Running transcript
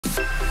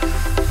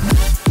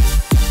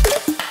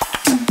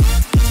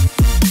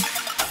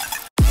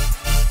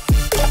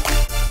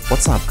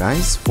What's up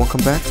guys,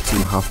 welcome back to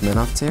Half Man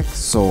of Tech.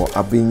 So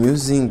I've been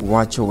using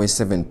watchOS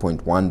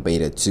 7.1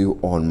 beta 2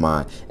 on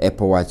my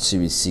Apple Watch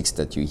Series 6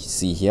 that you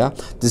see here.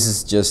 This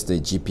is just the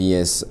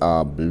GPS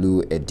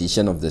blue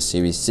edition of the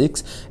Series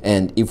 6,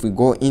 and if we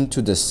go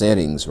into the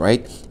settings,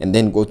 right, and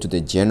then go to the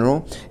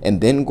general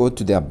and then go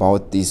to the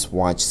about this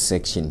watch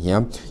section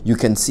here, you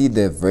can see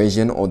the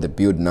version or the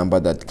build number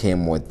that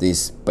came with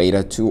this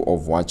beta 2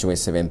 of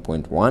watchOS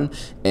 7.1,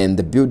 and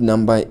the build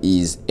number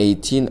is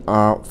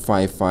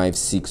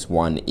 18R5561E.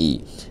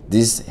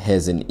 This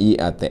has an E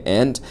at the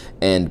end,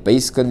 and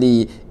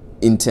basically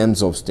in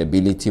terms of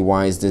stability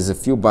wise, there's a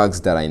few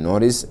bugs that I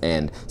noticed,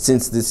 and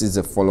since this is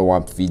a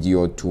follow-up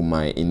video to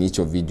my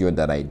initial video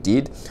that I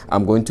did,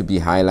 I'm going to be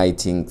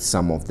highlighting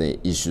some of the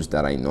issues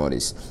that I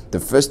noticed. The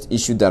first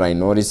issue that I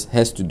noticed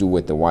has to do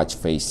with the watch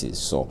faces.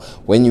 So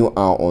when you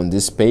are on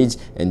this page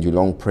and you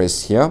long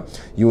press here,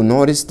 you'll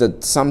notice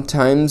that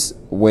sometimes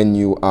when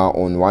you are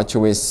on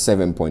watchOS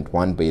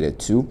 7.1 beta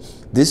 2,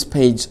 this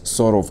page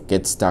sort of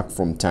gets stuck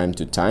from time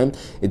to time.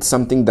 It's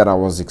something that I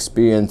was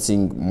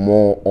experiencing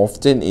more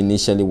often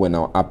initially when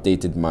I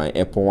updated my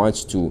Apple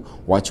Watch to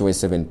watchOS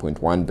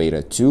 7.1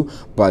 beta 2,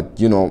 but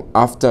you know,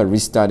 after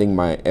restarting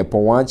my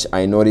Apple Watch,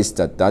 I noticed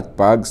that that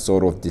bug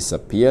sort of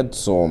disappeared.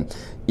 So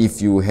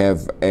if you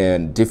have a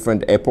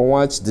different Apple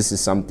Watch, this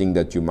is something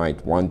that you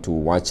might want to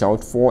watch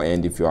out for,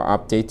 and if you are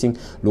updating,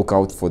 look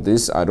out for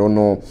this. I don't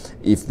know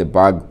if the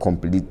bug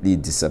completely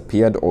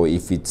disappeared or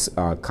if it's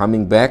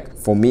coming back.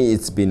 For me,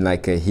 it's been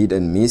like a hit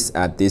and miss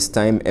at this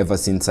time ever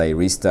since I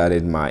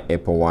restarted my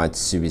Apple Watch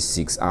Series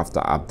 6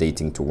 after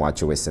updating to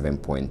watchOS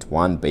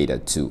 7.1 beta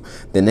 2.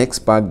 The next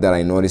bug that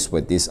I noticed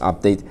with this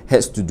update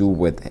has to do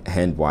with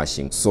hand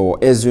washing. So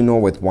as you know,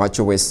 with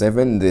watchOS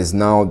 7, there's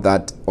now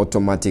that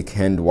automatic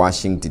hand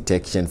washing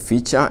detection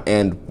feature,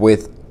 and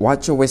with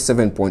watchOS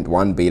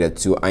 7.1 beta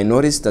 2, I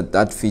noticed that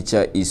that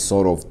feature is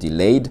sort of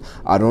delayed.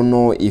 I don't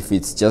know if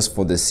it's just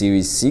for the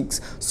Series 6.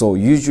 So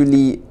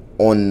usually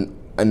on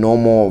a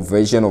normal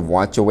version of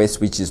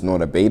watchOS, which is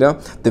not a beta,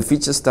 the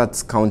feature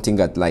starts counting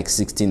at like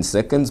 16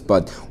 seconds,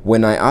 but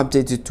when I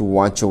updated to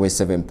watchOS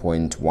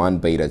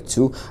 7.1 beta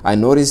 2, I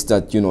noticed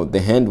that, you know, the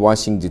hand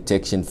washing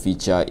detection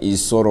feature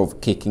is sort of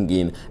kicking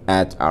in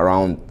at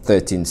around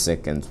 13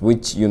 seconds,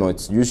 which, you know,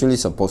 it's usually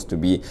supposed to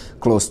be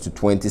close to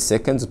 20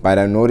 seconds, but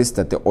I noticed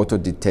that the auto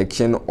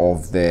detection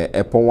of the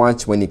Apple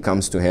Watch when it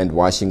comes to hand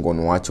washing on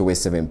watchOS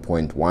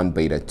 7.1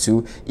 beta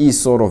 2 is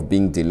sort of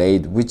being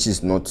delayed, which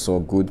is not so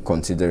good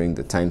considering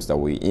the times that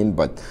we're in.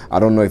 But I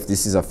don't know if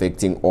this is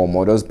affecting all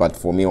models, but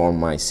for me on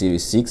my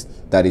Series 6,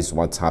 that is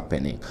what's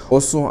happening.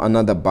 Also,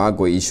 another bug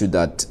or issue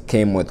that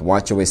came with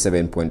watchOS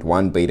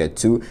 7.1 beta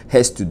 2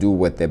 has to do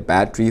with the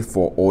battery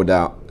for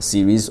older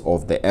series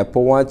of the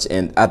Apple Watch,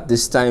 and at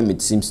this time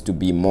it seems to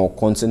be more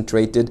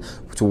concentrated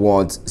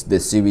towards the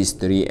Series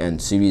 3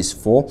 and Series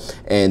 4,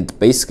 and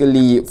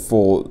basically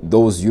for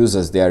those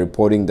users, they are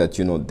reporting that,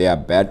 you know, their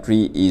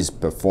battery is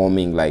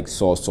performing like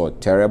so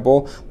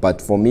terrible.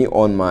 But for me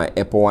on my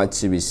Apple Watch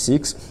Series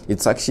 6,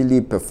 it's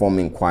actually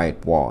performing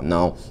quite well.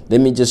 Now let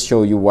me just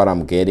show you what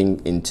I'm getting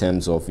in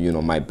terms of, you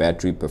know, my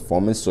battery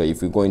performance. So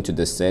if we go into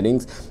the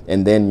settings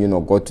and then, you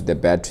know, go to the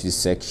battery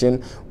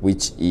section,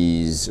 which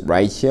is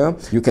right here,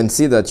 you can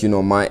see that, you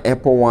know, my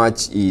Apple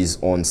Watch is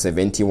on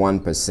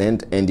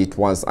 71%, and it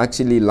was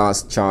actually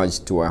last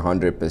charged to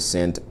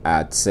 100%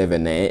 at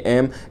 7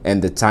 a.m.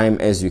 and the time,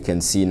 as you can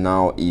see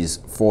now, is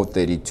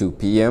 4:32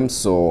 p.m.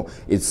 so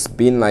it's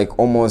been like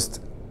almost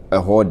a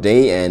whole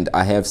day and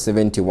I have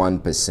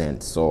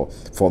 71%. So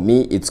for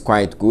me, it's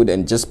quite good.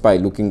 And just by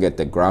looking at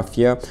the graph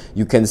here,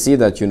 you can see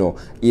that, you know,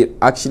 it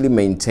actually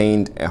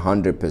maintained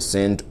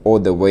 100% all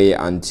the way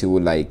until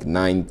like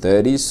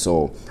 9:30.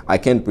 So I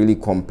can't really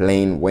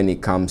complain when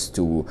it comes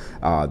to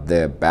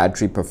the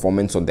battery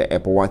performance on the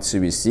Apple Watch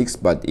Series 6.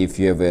 But if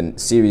you have a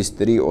Series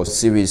 3 or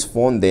Series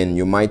 4, then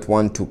you might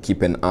want to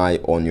keep an eye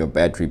on your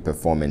battery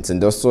performance.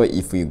 And also,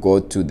 if we go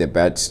to the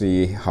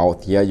battery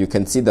health here, you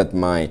can see that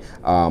my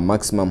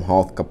maximum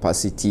health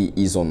capacity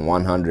is on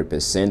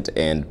 100%,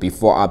 and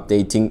before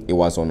updating it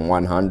was on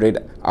 100.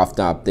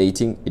 After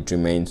updating, it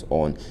remains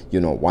on,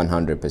 you know,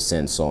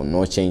 100%. So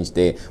no change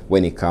there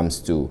when it comes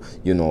to,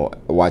 you know,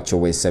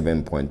 watchOS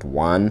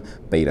 7.1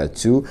 beta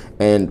 2.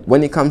 And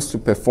when it comes to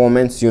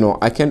performance, you know,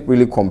 I can't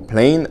really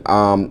complain.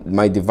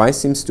 My device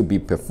seems to be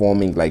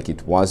performing like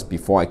it was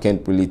before. I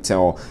can't really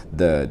tell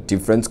the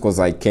difference because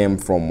I came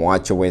from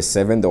watchOS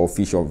 7, the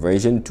official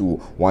version, to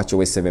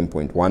watchOS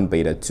 7.1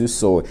 beta 2.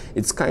 So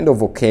it's kind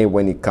of okay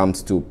when it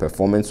comes to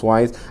performance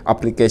wise.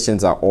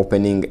 Applications are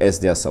opening as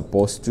they are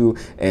supposed to,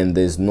 and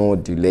there's no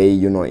delay,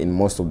 you know, in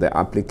most of the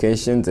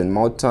applications, and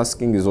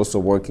multitasking is also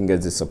working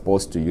as it's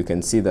supposed to. You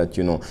can see that,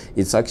 you know,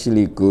 it's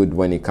actually good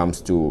when it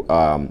comes to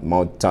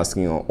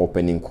multitasking or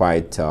opening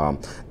quite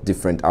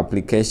different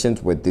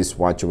applications with this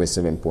watchOS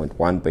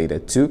 7.1 beta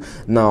 2.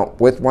 Now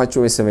with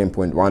watchOS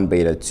 7.1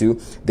 beta 2,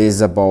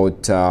 there's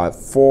about 4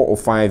 or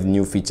 5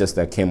 new features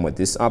that came with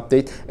this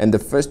update, and the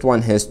first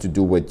one has to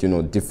do with, you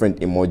know,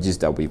 different emojis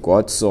that we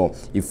got. So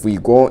if we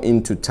go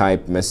into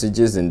type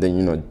messages and then,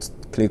 you know,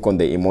 click on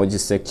the emoji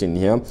section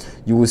here,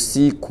 you will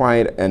see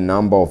quite a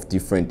number of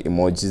different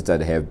emojis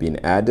that have been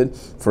added.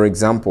 For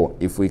example,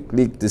 if we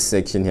click this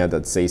section here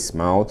that says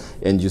smile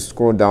and you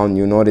scroll down,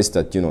 you notice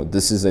that, you know,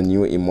 this is a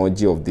new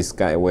emoji of this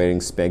guy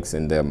wearing specs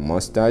and the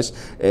mustache,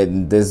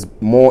 and there's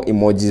more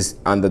emojis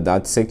under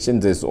that section.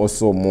 There's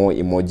also more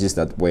emojis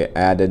that were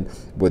added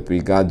with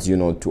regards, you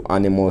know, to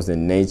animals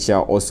and nature.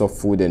 Also,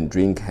 food and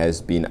drink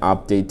has been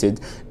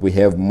updated. We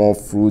have more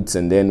fruits,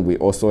 and then we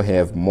also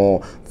have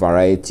more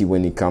variety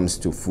when it comes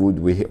to food.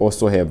 We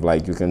also have,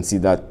 like, you can see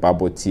that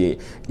bubble tea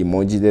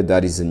emoji there.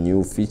 That is a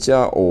new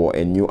feature or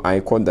a new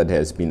icon that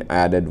has been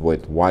added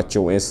with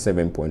watchOS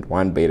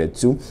 7.1 beta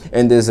 2,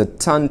 and there's a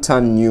ton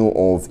new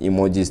of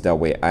emojis that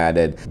were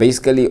added.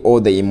 Basically, all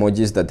the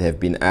emojis that have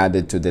been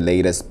added to the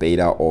latest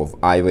beta of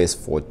iOS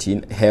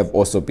 14 have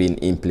also been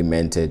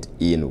implemented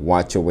in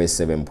watchOS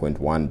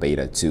 7.1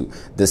 beta 2.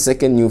 The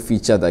second new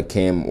feature that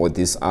came with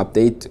this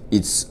update,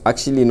 it's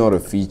actually not a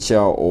feature,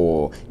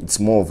 or it's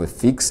more of a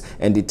fix,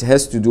 and it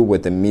has to do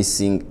with the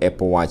missing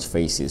Apple Watch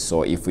faces.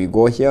 So if we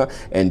go here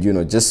and, you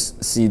know,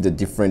 just see the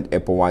different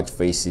Apple Watch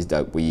faces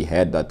that we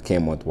had that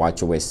came with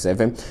watchOS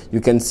 7,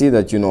 you can see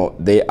that, you know,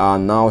 they are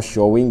now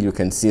showing. You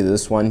can see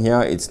this one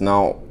here, it's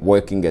now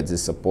working as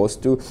it's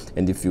supposed to,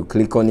 and if you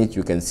click on it,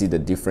 you can see the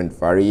different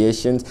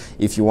variations.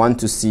 If you want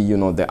to see, you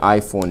know, the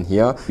iPhone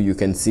here, you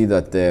can see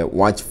that the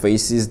watch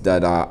faces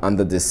that are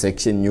under the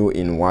section new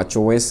in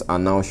watchOS are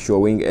now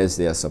showing as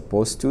they are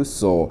supposed to.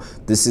 So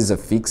this is a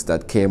fix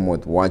that came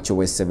with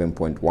watchOS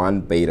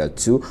 7.1 beta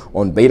 2.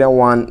 On beta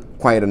 1,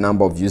 quite a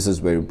number of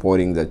users were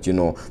reporting that, you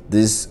know,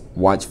 these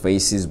watch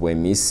faces were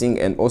missing,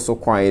 and also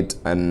quite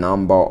a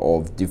number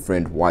of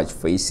different watch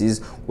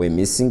faces were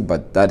missing,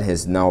 but that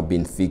has now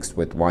been fixed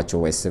with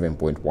watchOS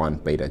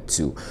 7.1 beta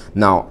 2.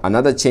 Now,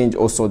 another change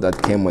also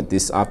that came with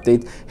this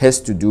update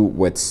has to do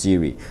with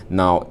Siri.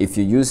 Now, if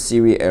you use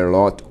Siri a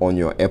lot on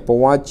your Apple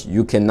Watch,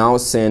 you can now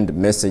send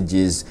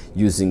messages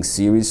using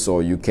Siri.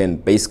 So you can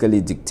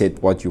basically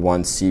dictate what you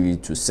want Siri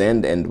to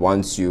send, and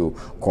once you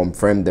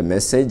confirm the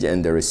message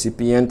and the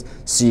recipient,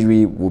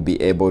 Siri will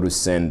be able to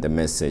send the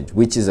message,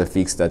 which is a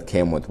fix that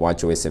came with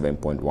watchOS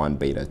 7.1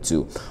 beta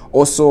 2.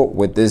 Also,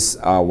 with this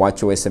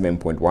watchOS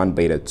 7.1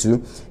 beta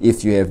 2,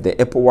 if you have the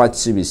Apple Watch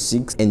Series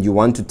 6 and you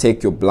want to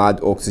take your blood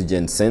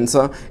oxygen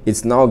sensor,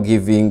 it's now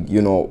giving,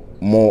 you know,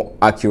 more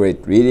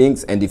accurate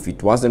readings. And if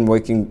it wasn't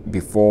working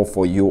before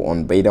for you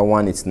on beta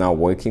 1, it's now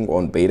working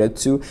on beta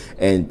 2,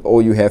 and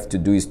all you have to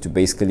do is to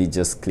basically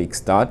just click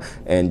start,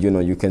 and, you know,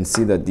 you can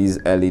see that these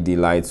LED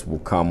lights will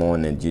come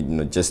on, and you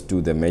know, just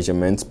do the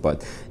measurements.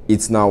 But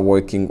it's now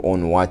working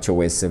on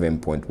watchOS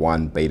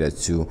 7.1 beta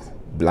 2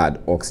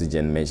 blood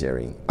oxygen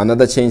measuring.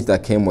 Another change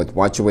that came with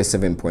watchOS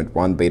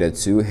 7.1 beta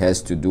 2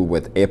 has to do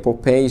with Apple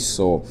Pay.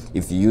 So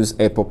if you use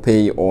Apple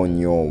Pay on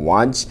your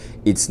watch,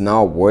 it's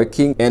now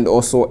working, and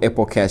also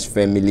Apple Cash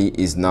Family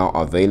is now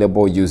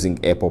available using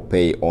Apple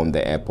Pay on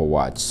the Apple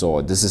Watch.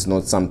 So this is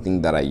not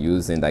something that I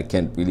use and I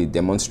can't really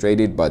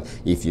demonstrate it, but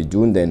if you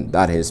do, then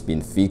that has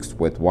been fixed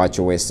with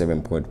watchOS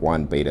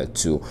 7.1 beta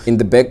 2. In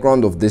the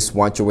background of this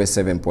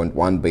watchOS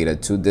 7.1 beta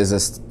 2, there's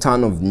a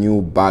ton of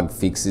new bug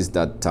fixes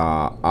that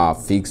are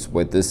fixed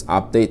with this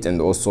update,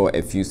 and also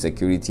a few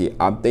security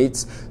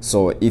updates.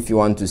 So if you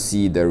want to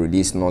see the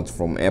release notes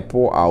from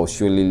Apple, I'll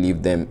surely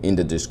leave them in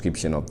the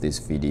description of this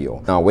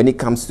video. Now, when it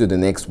comes to the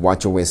next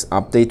watchOS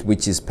update,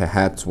 which is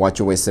perhaps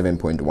watchOS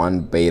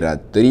 7.1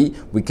 beta 3,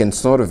 we can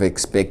sort of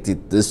expect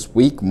it this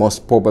week,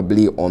 most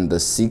probably on the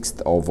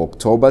 6th of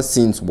October,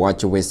 since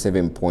watchOS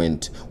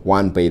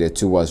 7.1 beta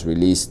 2 was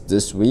released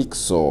this week.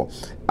 So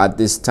at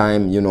this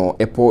time, you know,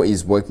 Apple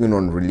is working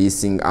on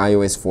releasing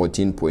iOS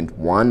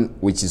 14.1,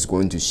 which is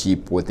going to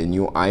ship with a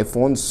new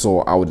iPhone. So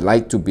I would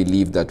like to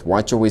believe that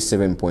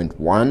watchOS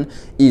 7.1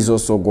 is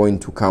also going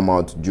to come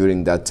out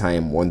during that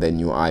time when the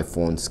new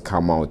iPhones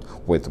come out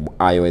with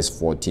iOS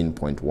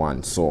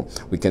 14.1. So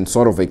we can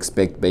sort of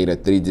expect beta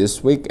 3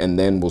 this week, and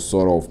then we'll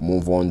sort of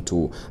move on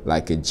to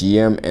like a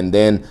GM, and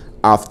then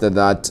after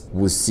that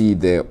we'll see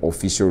the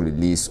official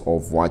release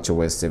of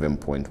watchOS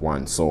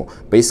 7.1. So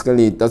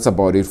basically that's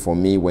about it for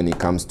me when it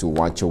comes to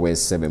watchOS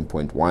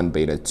 7.1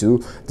 beta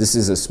 2. This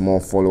is a small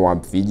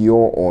follow-up video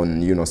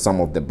on, you know, some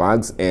of the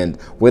bugs and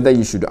whether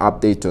you should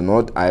update or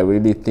not. I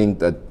really think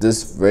that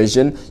this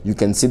version, you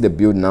can see the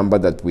build number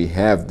that we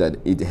have, that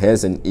it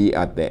has an E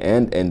at the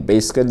end, and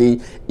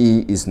basically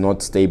E is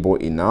not stable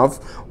enough.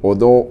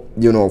 Although,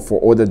 you know,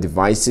 for older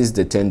devices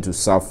they tend to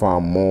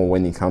suffer more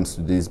when it comes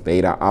to these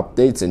beta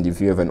updates, and if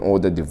you have an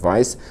older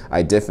device,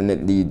 I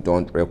definitely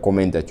don't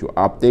recommend that you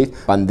update.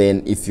 But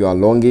then if you are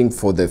longing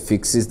for the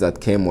fixes that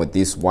came with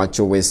this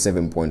watchOS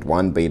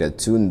 7.1 beta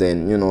 2,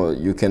 then, you know,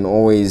 you can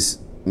always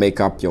make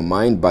up your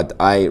mind, but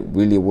I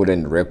really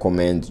wouldn't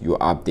recommend you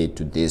update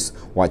to this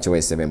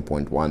watchOS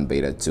 7.1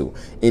 beta 2.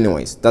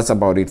 Anyways, that's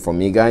about it for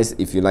me, guys.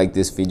 If you like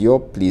this video,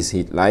 please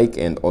hit like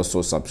and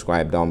also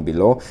subscribe down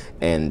below,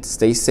 and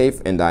stay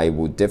safe, and I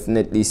will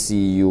definitely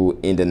see you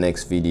in the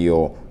next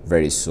video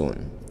very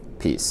soon.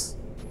 Peace.